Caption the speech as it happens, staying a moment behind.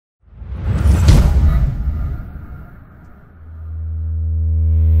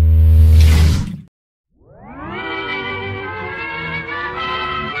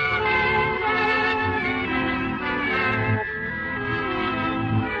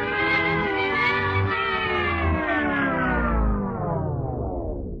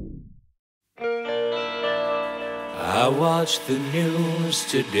watched the news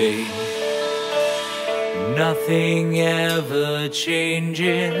today. Nothing ever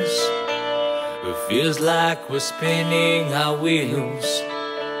changes. It feels like we're spinning our wheels.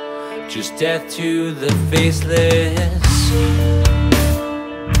 Just death to the faceless.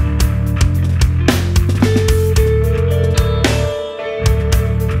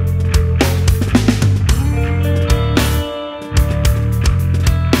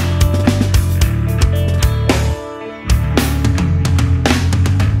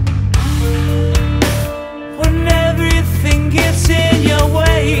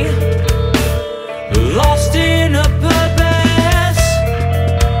 Lost in a purpose,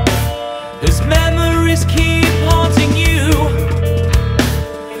 his memories keep haunting you.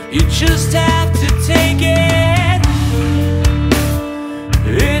 You just have to take it.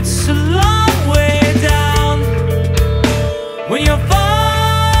 It's a long way down when you're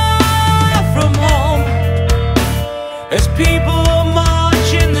far from home. As people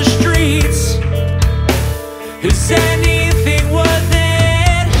march in the streets, is anything worth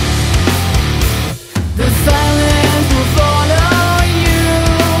it? Silence will follow you,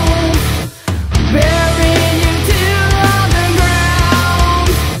 bury you to the ground.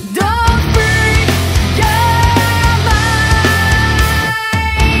 Don't break your mind.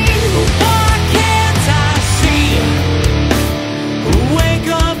 Why can't I see? Wake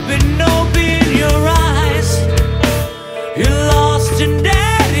up and open your eyes. You're lost and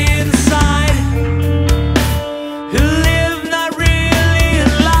dead inside. You live not really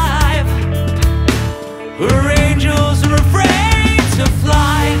alive. Where angels are afraid to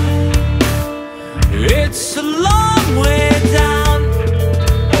fly. It's a long way down,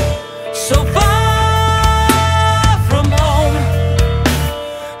 so far from home.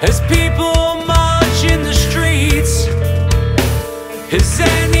 As people march in the streets, is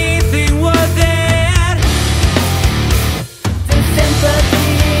anything worth it? The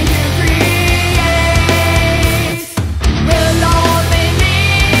sympathy you create will only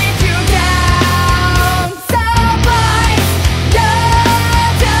lead you down. So bite your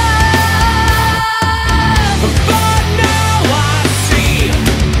tongue. But now I see,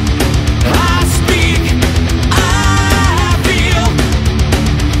 I speak, I feel.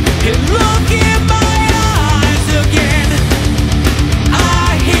 You look in my eyes again. I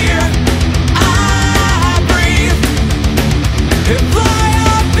hear, I breathe. And fly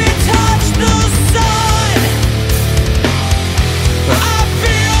up and touch the sun. I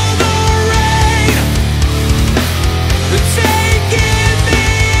feel the rain taking me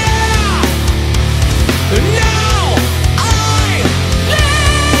out. Now I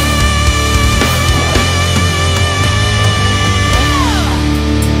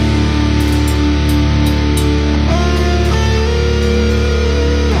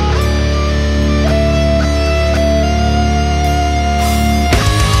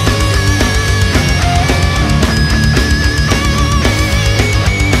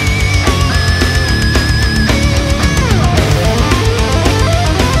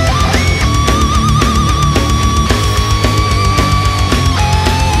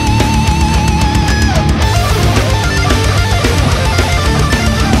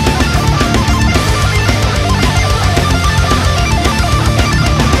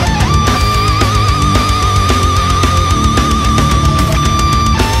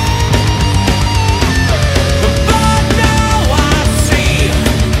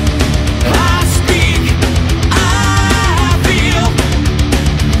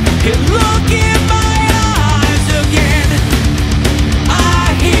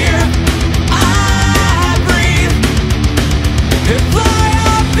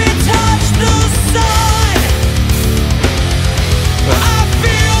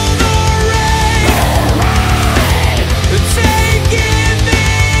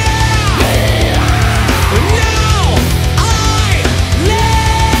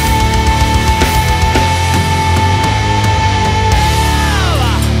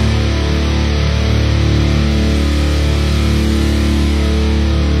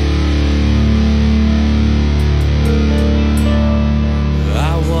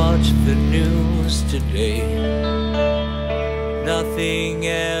the news today. Nothing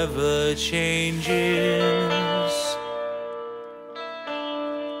ever changes.